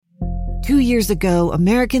2 years ago,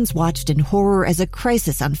 Americans watched in horror as a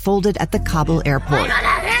crisis unfolded at the Kabul airport.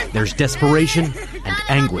 There's desperation and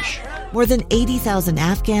anguish. More than 80,000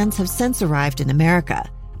 Afghans have since arrived in America,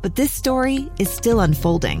 but this story is still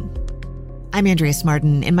unfolding. I'm Andrea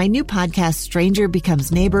Martin. In my new podcast, Stranger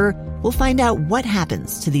Becomes Neighbor, we'll find out what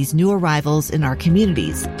happens to these new arrivals in our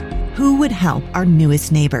communities. Who would help our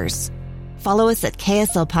newest neighbors? Follow us at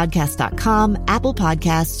kslpodcast.com, Apple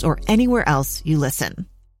Podcasts, or anywhere else you listen.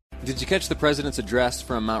 Did you catch the president's address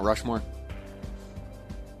from Mount Rushmore?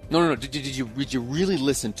 No. Did you really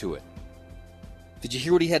listen to it? Did you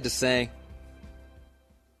hear what he had to say?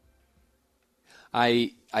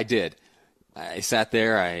 I did. I sat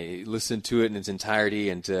there, I listened to it in its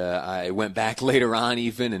entirety, and I went back later on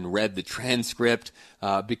even and read the transcript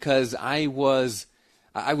because I was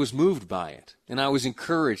moved by it, and I was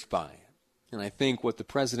encouraged by it. And I think what the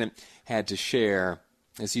president had to share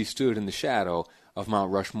as he stood in the shadow of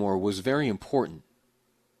Mount Rushmore was very important.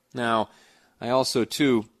 Now, I also,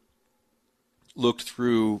 too, looked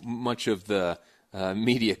through much of the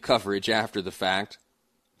media coverage after the fact,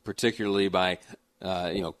 particularly by,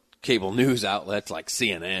 cable news outlets like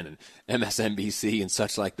CNN and MSNBC and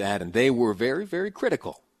such like that, and they were very, very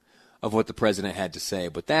critical of what the president had to say.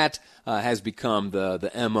 But that has become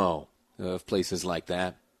the MO of places like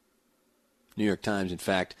that. New York Times, in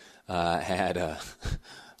fact, had a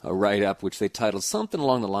write-up which they titled something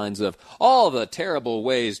along the lines of all the terrible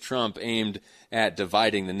ways Trump aimed at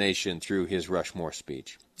dividing the nation through his Rushmore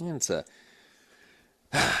speech. And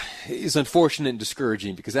it's unfortunate and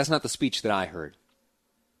discouraging because that's not the speech that I heard.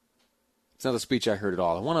 It's not the speech I heard at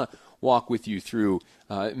all. I want to walk with you through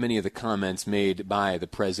many of the comments made by the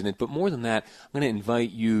president, but more than that, I'm going to invite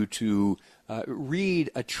you to read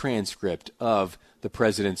a transcript of the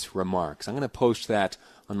president's remarks. I'm going to post that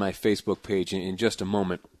on my Facebook page in just a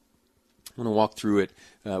moment. I'm going to walk through it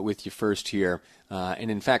with you first here. And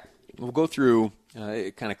in fact, we'll go through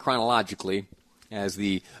kind of chronologically as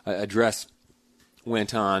the address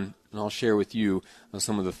went on, and I'll share with you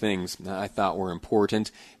some of the things I thought were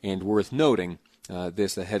important and worth noting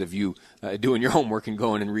this ahead of you doing your homework and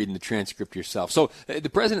going and reading the transcript yourself. So the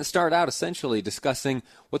president started out essentially discussing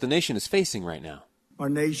what the nation is facing right now. Our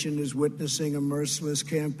nation is witnessing a merciless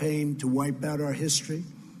campaign to wipe out our history,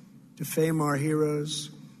 to fame our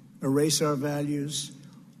heroes, erase our values,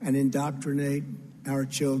 and indoctrinate our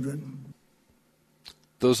children.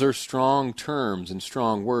 Those are strong terms and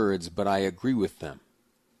strong words, but I agree with them.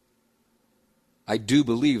 I do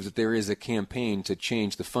believe that there is a campaign to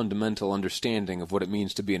change the fundamental understanding of what it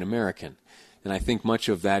means to be an American. And I think much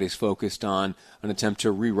of that is focused on an attempt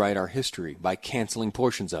to rewrite our history by canceling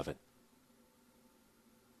portions of it.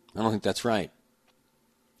 I don't think that's right.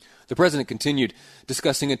 The president continued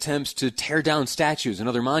discussing attempts to tear down statues and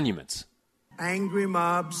other monuments. Angry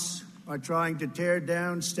mobs are trying to tear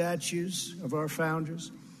down statues of our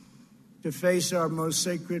founders, deface our most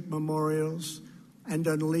sacred memorials, and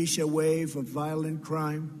unleash a wave of violent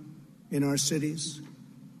crime in our cities.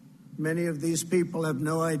 Many of these people have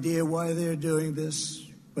no idea why they're doing this,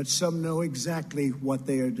 but some know exactly what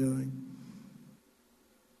they are doing.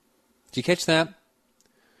 Did you catch that?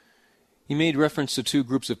 He made reference to two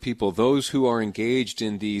groups of people, those who are engaged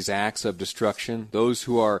in these acts of destruction, those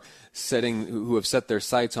who have set their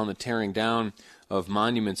sights on the tearing down of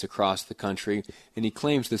monuments across the country, and he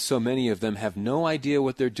claims that so many of them have no idea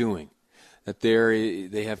what they're doing, that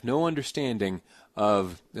they have no understanding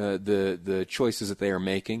of the choices that they are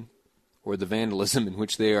making or the vandalism in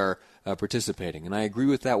which they are participating. And I agree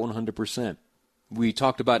with that 100%. We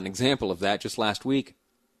talked about an example of that just last week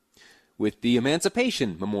with the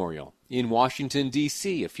Emancipation Memorial in Washington,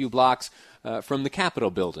 D.C., a few blocks from the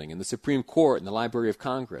Capitol building and the Supreme Court and the Library of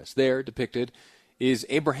Congress. There, depicted, is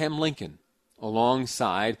Abraham Lincoln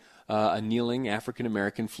alongside a kneeling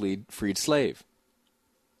African-American freed slave.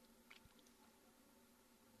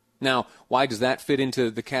 Now, why does that fit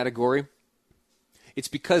into the category? It's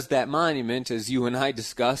because that monument, as you and I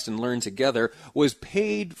discussed and learned together, was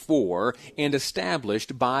paid for and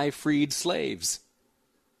established by freed slaves.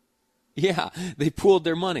 Yeah, they pooled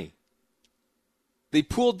their money. They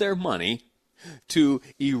pooled their money to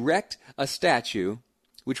erect a statue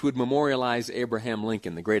which would memorialize Abraham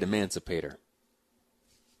Lincoln, the great emancipator,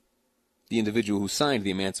 the individual who signed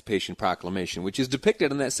the Emancipation Proclamation, which is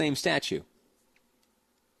depicted in that same statue.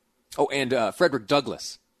 Oh, and Frederick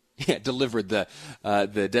Douglass delivered the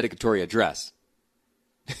dedicatory address.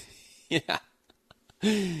 Yeah.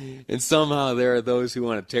 And somehow there are those who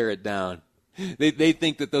want to tear it down. They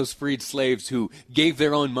think that those freed slaves who gave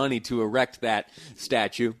their own money to erect that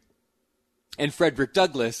statue, and Frederick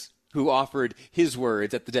Douglass, who offered his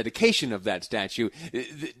words at the dedication of that statue.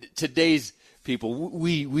 Today's people,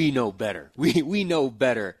 we know better. We know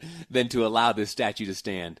better than to allow this statue to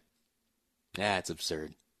stand. That's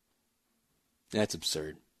absurd. That's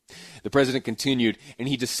absurd. The president continued, and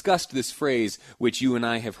he discussed this phrase, which you and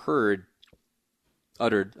I have heard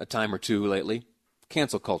uttered a time or two lately,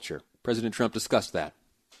 cancel culture. President Trump discussed that.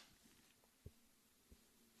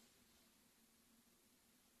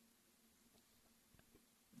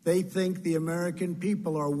 They think the American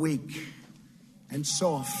people are weak and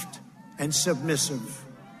soft and submissive.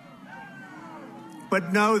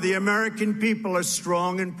 But no, the American people are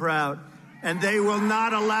strong and proud, and they will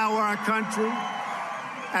not allow our country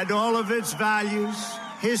and all of its values,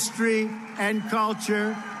 history, and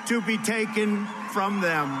culture to be taken from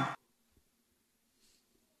them.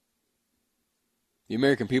 The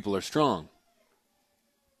American people are strong,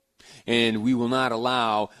 and we will not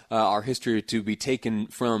allow our history to be taken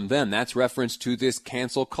from them. That's reference to this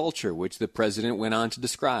cancel culture, which the president went on to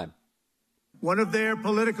describe. One of their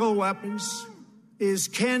political weapons is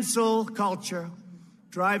cancel culture,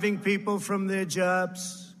 driving people from their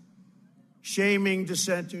jobs, shaming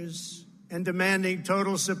dissenters, and demanding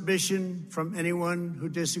total submission from anyone who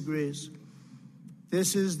disagrees.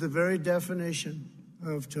 This is the very definition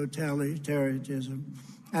of totalitarianism,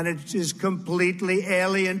 and it is completely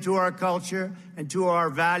alien to our culture and to our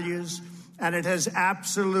values, and it has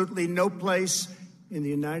absolutely no place in the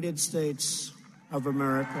United States of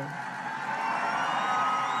America.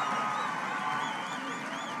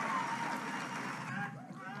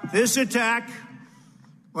 This attack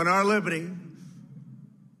on our liberty,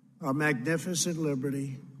 our magnificent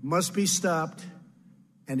liberty, must be stopped,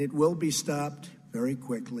 and it will be stopped very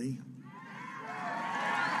quickly.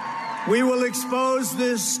 We will expose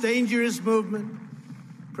this dangerous movement,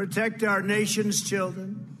 protect our nation's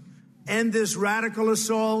children, end this radical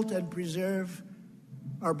assault, and preserve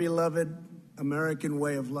our beloved American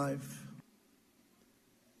way of life.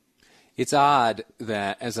 It's odd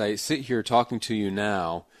that as I sit here talking to you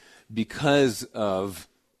now, because of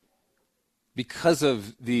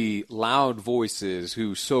the loud voices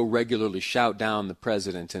who so regularly shout down the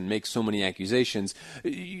president and make so many accusations,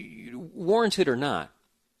 warranted or not,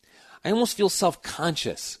 I almost feel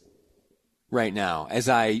self-conscious right now as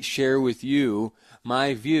I share with you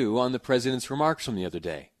my view on the president's remarks from the other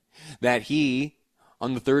day. That he,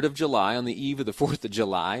 on the 3rd of July, on the eve of the 4th of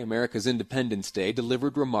July, America's Independence Day,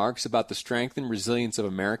 delivered remarks about the strength and resilience of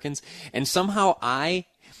Americans, and somehow I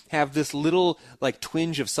have this little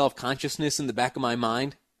twinge of self-consciousness in the back of my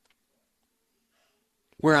mind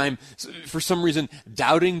where I'm, for some reason,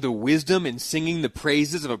 doubting the wisdom and singing the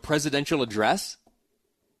praises of a presidential address.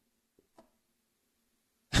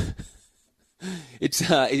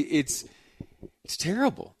 It's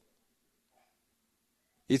terrible.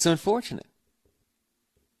 It's unfortunate.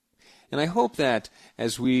 And I hope that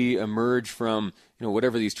as we emerge from,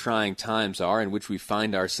 whatever these trying times are in which we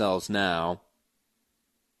find ourselves now,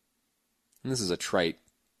 and this is a trite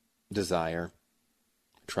desire,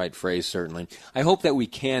 trite phrase certainly, I hope that we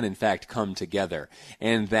can in fact come together,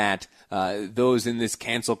 and that those in this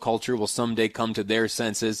cancel culture will someday come to their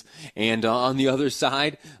senses, and on the other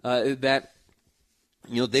side, that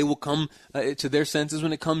they will come to their senses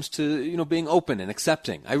when it comes to being open and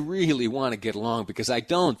accepting. I really want to get along, because I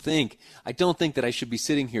don't think that I should be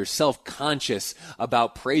sitting here self-conscious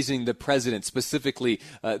about praising the president, specifically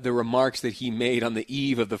the remarks that he made on the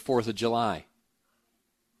eve of the 4th of July.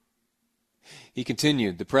 He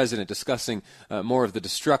continued, the president, discussing more of the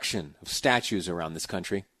destruction of statues around this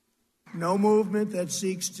country. No movement that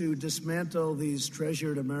seeks to dismantle these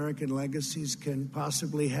treasured American legacies can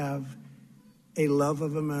possibly have a love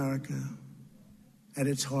of America at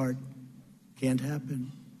its heart. Can't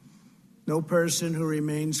happen. No person who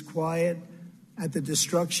remains quiet at the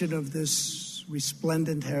destruction of this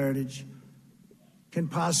resplendent heritage can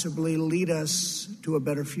possibly lead us to a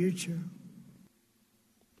better future.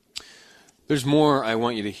 There's more I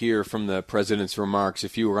want you to hear from the president's remarks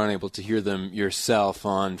if you were unable to hear them yourself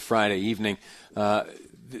on Friday evening.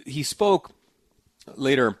 He spoke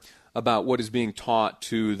later about what is being taught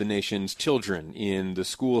to the nation's children in the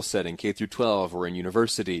school setting, K through 12, or in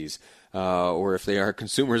universities, or if they are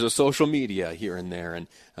consumers of social media here and there. And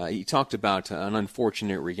he talked about an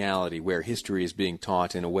unfortunate reality where history is being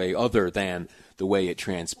taught in a way other than the way it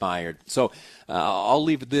transpired. So I'll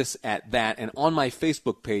leave this at that. And on my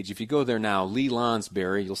Facebook page, if you go there now, Lee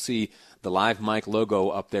Lonsberry, you'll see the Live Mic logo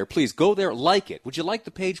up there. Please go there, like it. Would you like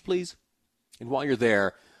the page, please? And while you're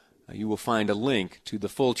there, you will find a link to the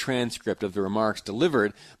full transcript of the remarks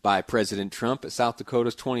delivered by President Trump at South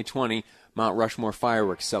Dakota's 2020 Mount Rushmore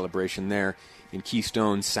fireworks celebration there in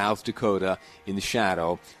Keystone, South Dakota, in the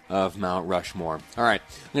shadow of Mount Rushmore. All right,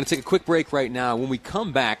 I'm going to take a quick break right now. When we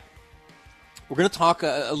come back, we're going to talk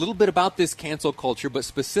a little bit about this cancel culture, but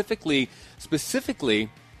specifically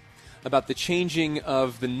about the changing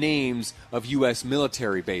of the names of U.S.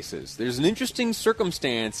 military bases. There's an interesting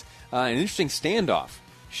circumstance, an interesting standoff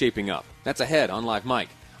shaping up. That's ahead on Live Mike.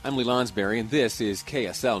 I'm Lee Lonsberry, and this is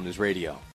KSL News Radio.